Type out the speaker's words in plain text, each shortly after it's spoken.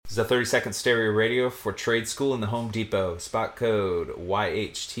This is a 30-second stereo radio for trade school in the Home Depot. Spot code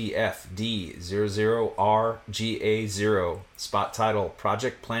YHTFD00RGA0. Spot title,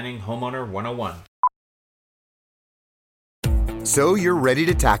 Project Planning Homeowner 101. So you're ready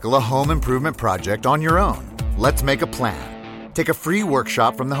to tackle a home improvement project on your own. Let's make a plan. Take a free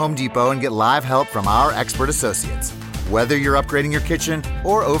workshop from the Home Depot and get live help from our expert associates. Whether you're upgrading your kitchen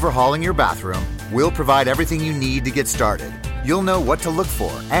or overhauling your bathroom, we'll provide everything you need to get started. You'll know what to look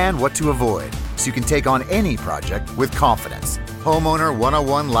for and what to avoid, so you can take on any project with confidence. Homeowner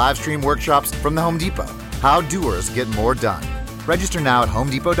 101 live stream workshops from the Home Depot. How doers get more done. Register now at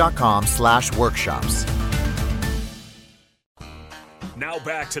homedepot.com/workshops. Now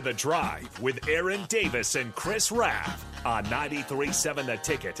back to The Drive with Aaron Davis and Chris Raff on 93.7 The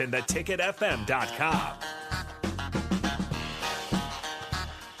Ticket and theticketfm.com.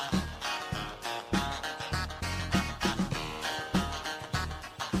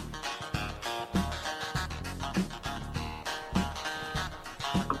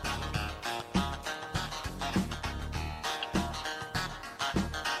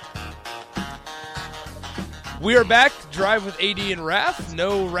 We are back to Drive with AD and Raph.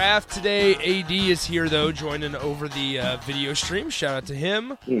 No Raph today. AD is here, though, joining over the video stream. Shout out to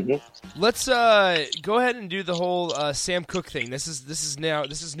him. Mm-hmm. Let's go ahead and do the whole Sam Cooke thing. This is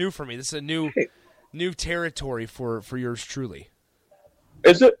new for me. This is a new territory for yours truly.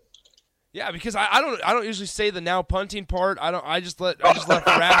 Is it? Yeah, because I don't usually say the now punting part. I just let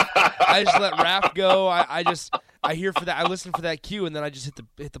Raph go. I hear for that. I listen for that cue, and then I just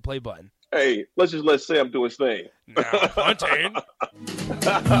hit the play button. Hey, let's just let Sam do his thing. Now punting.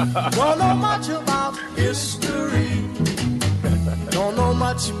 Don't know much about history. Don't know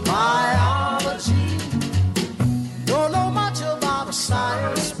much biology. Don't know much about a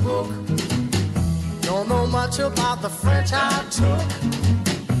science book. Don't know much about the French I took.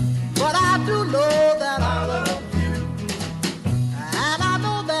 But I do know that I love you. And I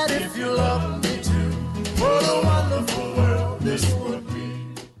know that if you love me too, what a wonderful world this would be.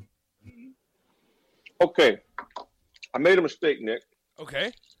 Okay, I made a mistake, Nick.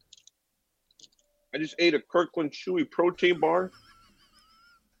 Okay. I just ate a Kirkland Chewy protein bar.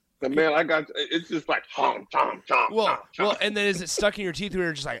 And man, it's just like chomp, chomp, chomp. Well, and then is it stuck in your teeth?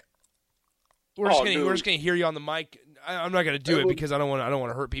 We're just like, we're just gonna hear you on the mic. I'm not gonna do it because I don't want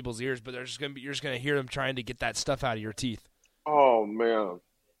to hurt people's ears. But you're just gonna hear them trying to get that stuff out of your teeth. Oh man,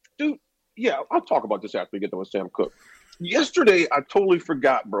 dude. Yeah, I'll talk about this after we get done with Sam Cooke. Yesterday, I totally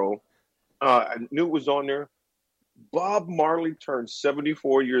forgot, bro. I knew it was on there. Bob Marley turned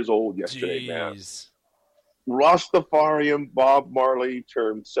 74 years old yesterday, man. Rastafarian Bob Marley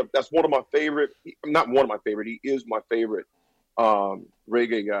turned. That's one of my favorite. Not one of my favorite. He is my favorite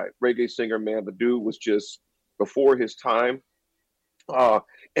reggae guy, reggae singer. Man, the dude was just before his time,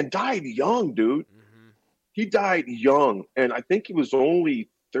 and died young, dude. Mm-hmm. He died young, and I think he was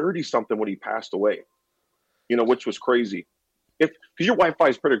only 30 something when he passed away. You know, which was crazy. Because your Wi-Fi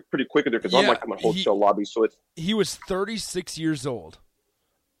is pretty quick in there. Because I'm like in a hotel lobby, so it's. He was 36 years old.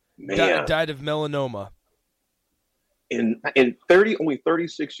 Man, died of melanoma. In only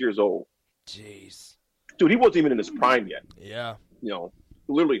 36 years old. Jeez, dude, he wasn't even in his prime yet. Yeah, you know,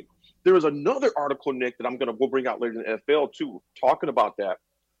 literally. There was another article, Nick, that we'll bring out later in the NFL too, talking about that.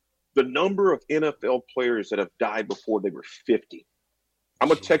 The number of NFL players that have died before they were 50. I'm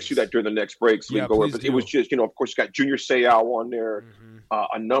going to text you that during the next break. So we can go over. It was just, of course, you got Junior Seau on there,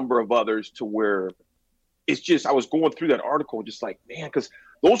 a number of others to where it's just, I was going through that article just like, man, because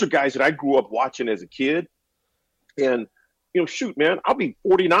those are guys that I grew up watching as a kid. And, shoot, man, I'll be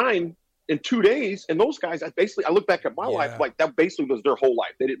 49 in 2 days. And those guys, I look back at my life, like that basically was their whole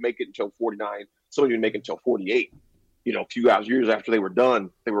life. They didn't make it until 49. Some didn't make it until 48. A few years after they were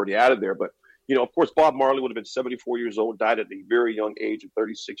done, they were already out of there. But, of course, Bob Marley would have been 74 years old, died at a very young age of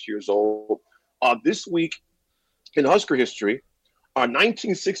 36 years old. This week in Husker history,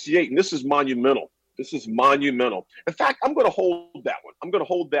 1968, and this is monumental. This is monumental. In fact, I'm going to hold that one. I'm going to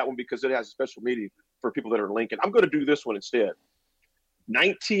hold that one because it has a special meaning for people that are in Lincoln. I'm going to do this one instead.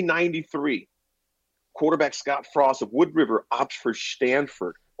 1993, quarterback Scott Frost of Wood River opts for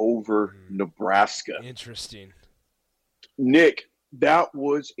Stanford over Nebraska. Interesting. Nick, that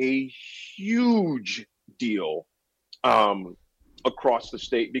was a huge deal across the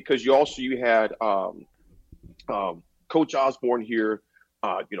state because you had Coach Osborne here.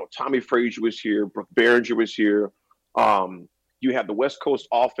 Tommy Frazier was here. Brooke Behringer was here. You had the West Coast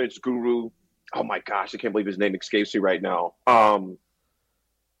offense guru. Oh my gosh, I can't believe his name escapes me right now.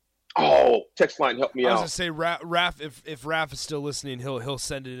 Oh, text line, help me I was out. gonna say, Raph, if Raph is still listening, he'll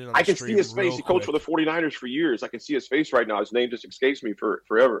send it in. On I the can stream see his face. He coached for the 49ers for years. I can see his face right now. His name just escapes me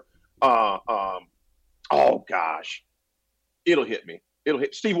forever. Oh gosh, it'll hit me. It'll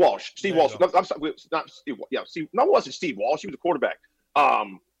hit Steve Walsh. Steve Walsh. No, I'm sorry, not Steve. Yeah, Steve. No, it wasn't Steve Walsh. He was a quarterback.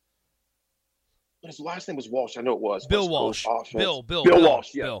 His last name was Walsh. I know it was Bill Walsh. Bill Walsh.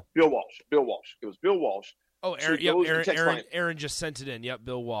 Yeah, Bill Walsh. Bill Walsh. It was Bill Walsh. Oh, Aaron just sent it in. Yep,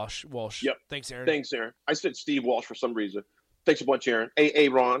 Bill Walsh. Yep. Thanks, Aaron. I said Steve Walsh for some reason. Thanks a bunch, Aaron.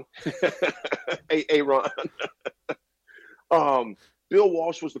 Ron. Ron. Bill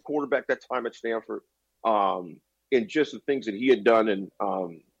Walsh was the quarterback that time at Stanford. And just the things that he had done, and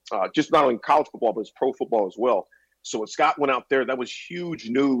just not only in college football, but his pro football as well. So when Scott went out there, that was huge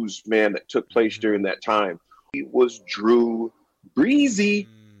news, man, that took place during that time. He was Drew Brees.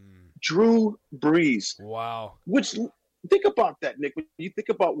 Drew Brees. Wow. Which, think about that, Nick. When you think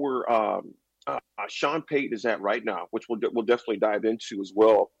about where Sean Payton is at right now, which we'll definitely dive into as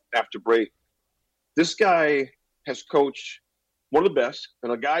well after break. This guy has coached one of the best,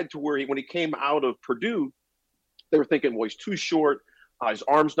 and a guy to where when he came out of Purdue, they were thinking, well, he's too short. His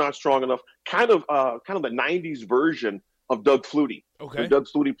arm's not strong enough. Kind of the '90s version of Doug Flutie. Okay. Doug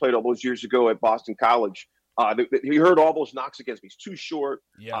Flutie played all those years ago at Boston College. He heard all those knocks against him. He's too short.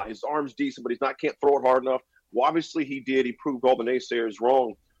 Yeah. His arm's decent, but can't throw it hard enough. Well, obviously he did. He proved all the naysayers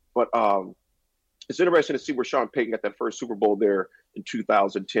wrong. But it's interesting to see where Sean Payton got that first Super Bowl there in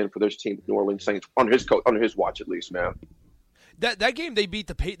 2010 for this team, the New Orleans Saints, under his watch at least, man. That game they beat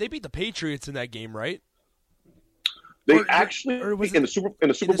the Patriots in that game, right? They in the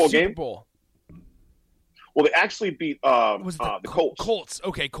Super Bowl game. Well, they actually beat the Colts. Colts.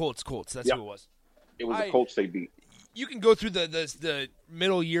 Okay, Colts. That's who it was. It was the Colts they beat. You can go through the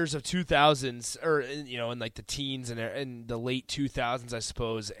middle years of 2000s, or in like the teens and the late 2000s, I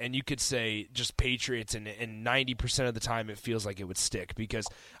suppose, and you could say just Patriots, and 90% of the time it feels like it would stick because,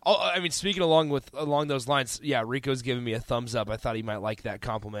 I mean, speaking along those lines, yeah, Rico's giving me a thumbs up. I thought he might like that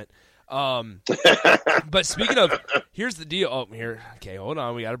compliment. But speaking of, here's the deal. Oh, here. Okay, hold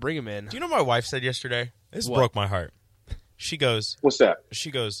on. We got to bring him in. Do you know what my wife said yesterday? This broke my heart. She goes, "What's that?"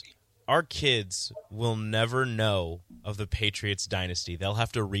 She goes, "Our kids will never know of the Patriots dynasty. They'll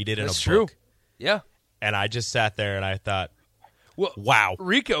have to read it in a book." That's true. Yeah. And I just sat there and I thought, well, wow.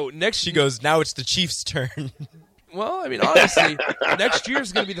 Rico, She goes, "Now it's the Chiefs' turn." Well, I mean, honestly, next year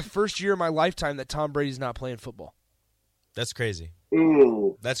is going to be the first year of my lifetime that Tom Brady's not playing football. That's crazy.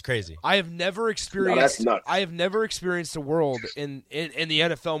 Ooh. That's crazy. I have never experienced. No, that's nuts. I have never experienced a world in the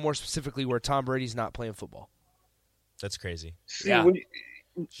NFL, more specifically, where Tom Brady's not playing football. That's crazy. See, yeah.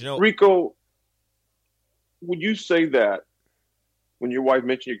 Rico, would you say that when your wife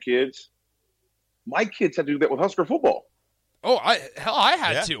mentioned your kids? My kids had to do that with Husker football. Oh, I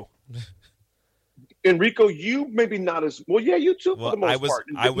had to. And Rico, you maybe not as well. Yeah, you too. For the most part.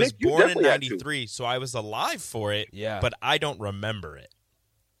 I was born in '93, so I was alive for it. Yeah, but I don't remember it.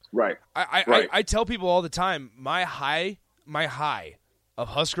 Right. I tell people all the time, my high of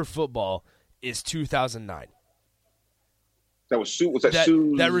Husker football is 2009. That was Sue's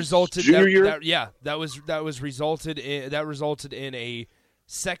that resulted junior year? That resulted in a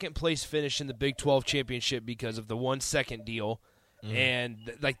second place finish in the Big 12 championship because of the 1 second deal. And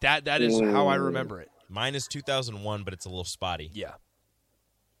like that is how I remember it. Mine is 2001, but it's a little spotty. Yeah.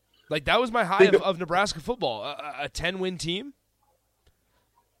 Like that was my high of Nebraska football, a 10-win team.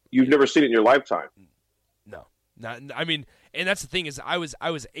 You've never seen it in your lifetime. No. I mean, and that's the thing is I was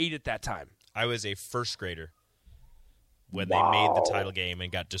 8 at that time. I was a first grader when they made the title game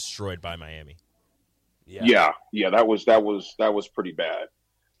and got destroyed by Miami. Yeah, that was pretty bad.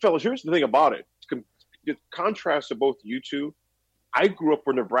 Fellas, here's the thing about it. Contrast to both you two, I grew up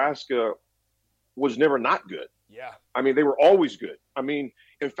where Nebraska was never not good. Yeah. I mean, they were always good. I mean,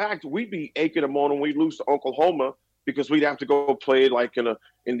 in fact, we'd be aching and moaning when we'd lose to Oklahoma because we'd have to go play like maybe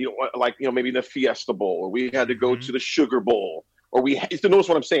in the Fiesta Bowl, or we had to go to the Sugar Bowl, or we to notice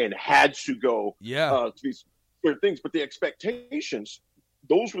what I'm saying, had to go to these weird things. But the expectations,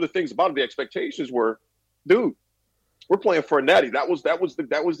 those were the things about it. The expectations were, dude, we're playing for a natty. That was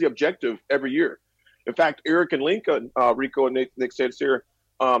the objective every year. In fact, Eric and Lincoln, Rico and Nick said here,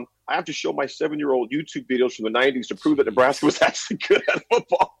 I have to show my 7-year-old YouTube videos from the 90s to prove that Nebraska was actually good at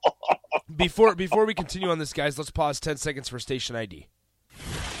football. Before we continue on this, guys, let's pause 10 seconds for station ID.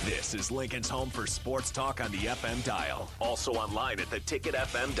 This is Lincoln's home for sports talk on the FM dial. Also online at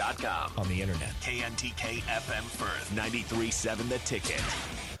theticketfm.com. On the internet, KNTK FM Firth, 93.7 The Ticket.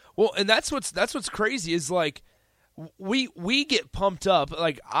 Well, and that's what's crazy is like we get pumped up.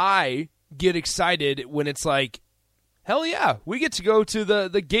 Like I get excited when it's like Hell yeah. We get to go to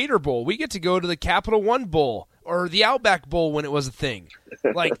the Gator Bowl. We get to go to the Capital One Bowl or the Outback Bowl when it was a thing.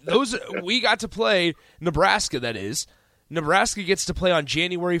 Like those, we got to play Nebraska, that is. Nebraska gets to play on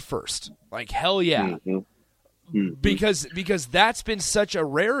January 1st. Like, hell yeah. Because that's been such a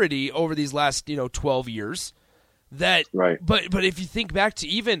rarity over these last, 12 years that right. But if you think back to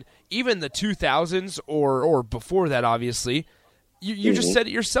even the 2000s or before that, obviously, you just said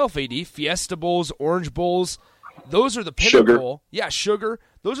it yourself, AD, Fiesta Bowls, Orange Bowls, those are the pinnacle. Sugar. Yeah, Sugar.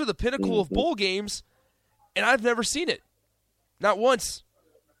 Those are the pinnacle of bowl games, and I've never seen it. Not once.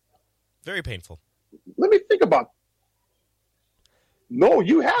 Very painful. Let me think about it. No,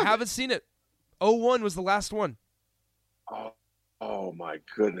 you haven't. I haven't seen it. 01 was the last one. Oh my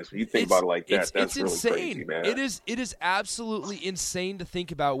goodness! When you think about it like that, that's really insane. Crazy, man. It is absolutely insane to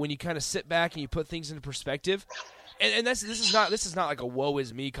think about when you kind of sit back and you put things into perspective. And this is not like a woe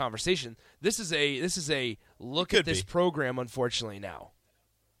is me conversation. This is a look at this program. Unfortunately, now.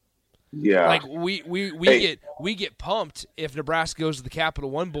 Yeah. Like we get pumped if Nebraska goes to the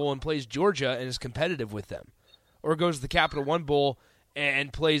Capital One Bowl and plays Georgia and is competitive with them, or goes to the Capital One Bowl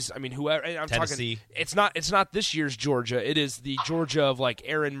and plays. I mean, whoever. I'm Tennessee. talking. It's not this year's Georgia. It is the Georgia of like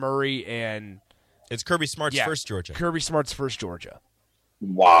Aaron Murray and. It's Kirby Smart's first Georgia. Kirby Smart's first Georgia.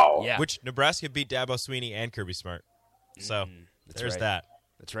 Wow. Yeah. Which Nebraska beat Dabo Swinney and Kirby Smart. So there's that.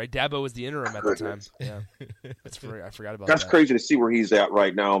 That's right. Dabo was the interim at the time. Yeah, I forgot about that. That's crazy to see where he's at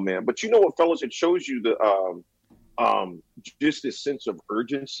right now, man. But you know what, fellas? It shows you the just this sense of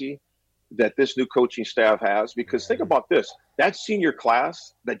urgency that this new coaching staff has. Because think about this: that senior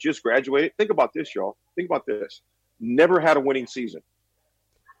class that just graduated. Think about this, y'all. Think about this. Never had a winning season.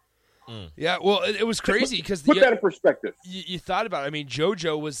 Yeah, well, it was crazy because put that in perspective. You thought about it. I mean,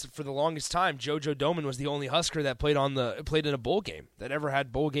 JoJo was for the longest time. JoJo Domann was the only Husker that played in a bowl game that ever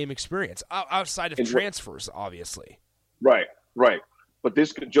had bowl game experience outside of transfers, obviously. Right. But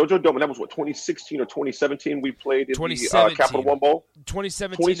this JoJo Domann, that was what 2016 or 2017 we played in the Capital One Bowl.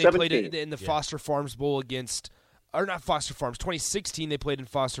 2017 they played in the Foster Farms Bowl against, or not Foster Farms. 2016 they played in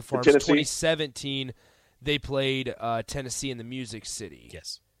Foster Farms. 2017 they played Tennessee in the Music City.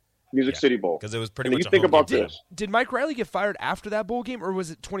 Yes. Music City Bowl. Because it was pretty much you think about this. Did Mike Riley get fired after that bowl game, or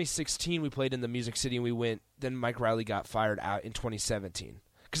was it 2016 we played in the Music City and we went, then Mike Riley got fired out in 2017?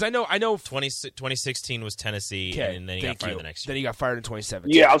 Because I know 2016 was Tennessee, and then he got fired the next year. Then he got fired in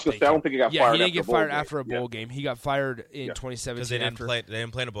 2017. Yeah, I was going to say, I don't think he got fired Yeah, he didn't after get fired after a bowl game. He got fired in 2017. Because they didn't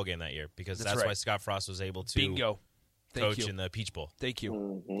play in a bowl game that year, because that's why Scott Frost was able to coach in the Peach Bowl. Thank you.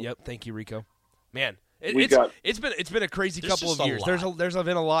 Mm-hmm. Yep, thank you, Rico. Man. It's been a crazy couple of years. There's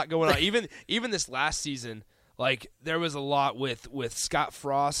been a lot going on. Even this last season, like there was a lot with Scott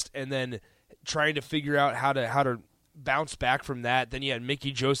Frost, and then trying to figure out how to bounce back from that. Then you had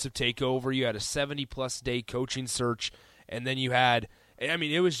Mickey Joseph take over. You had a 70+ day coaching search, and then you had. I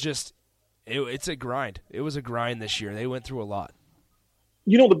mean, it was just it's a grind. It was a grind this year. They went through a lot.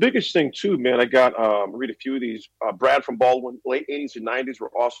 You know, the biggest thing too, man. I got read a few of these. Brad from Baldwin, late 80s and 90s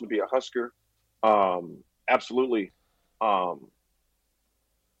were awesome to be a Husker. Absolutely.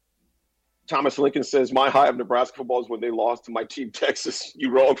 Thomas Lincoln says, my high of Nebraska football is when they lost to my team, Texas. You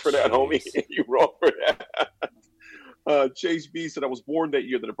wrong for that, homie. You wrong for that. Chase B said, I was born that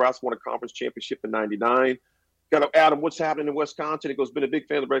year. The Nebraska won a conference championship in 99. Got Adam, what's happening in Wisconsin? He goes, been a big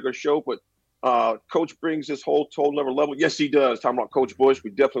fan of the regular show, but Coach brings this whole another level. Yes, he does. Talking about Coach Bush.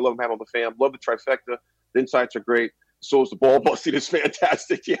 We definitely love him having on the fam. Love the trifecta. The insights are great. So is the ball busting is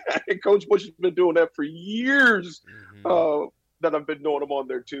fantastic. Yeah, and Coach Bush has been doing that for years. That I've been knowing him on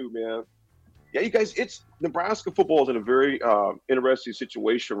there too, man. Yeah, you guys, it's Nebraska football is in a very interesting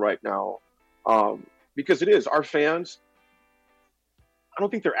situation right now because it is our fans. I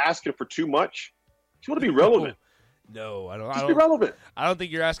don't think they're asking for too much. Just want to be relevant. No, I don't. Just be relevant. I don't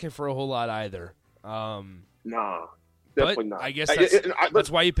think you're asking for a whole lot either. Nah, definitely not. I guess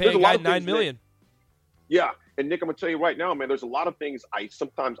that's why you pay a guy $9 million. Yeah, and Nick, I'm gonna tell you right now, man. There's a lot of things I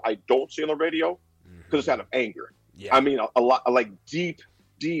sometimes don't see on the radio because it's out of anger. Yeah. I mean, a lot like deep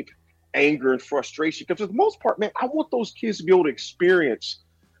anger and frustration. Because for the most part, man, I want those kids to be able to experience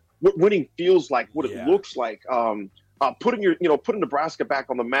what winning feels like, what it looks like. Putting Nebraska back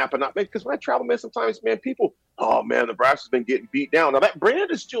on the map, and not because when I travel, man, sometimes, man, people, oh man, Nebraska's been getting beat down. Now that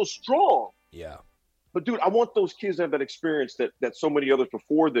brand is still strong. Yeah. But dude, I want those kids to have that experience that so many others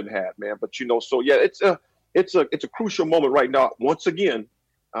before them had, man. But so yeah, it's a crucial moment right now, once again,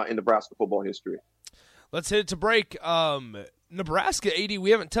 in Nebraska football history. Let's hit it to break. Nebraska, AD,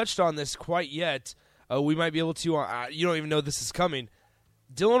 we haven't touched on this quite yet. We might be able to. You don't even know this is coming.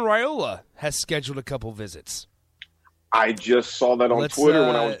 Dylan Raiola has scheduled a couple visits. I just saw that on Twitter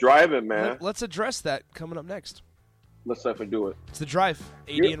when I was driving, man. Let's address that coming up next. let's definitely do it. It's The Drive,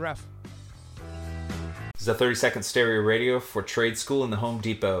 AD and Ref. This is a 30-second stereo radio for Trade School in the Home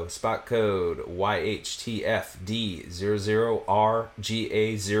Depot. Spot code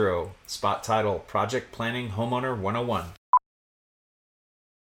YHTFD00RGA0. Spot title, Project Planning Homeowner 101.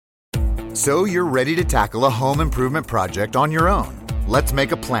 So you're ready to tackle a home improvement project on your own. Let's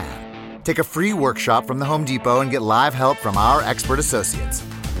make a plan. Take a free workshop from the Home Depot and get live help from our expert associates.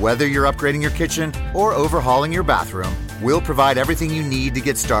 Whether you're upgrading your kitchen or overhauling your bathroom, we'll provide everything you need to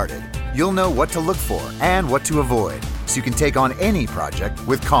get started. You'll know what to look for and what to avoid, so you can take on any project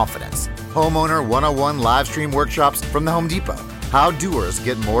with confidence. Homeowner 101 live stream workshops from the Home Depot. How doers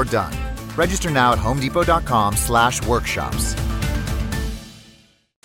get more done. Register now at homedepot.com/workshops.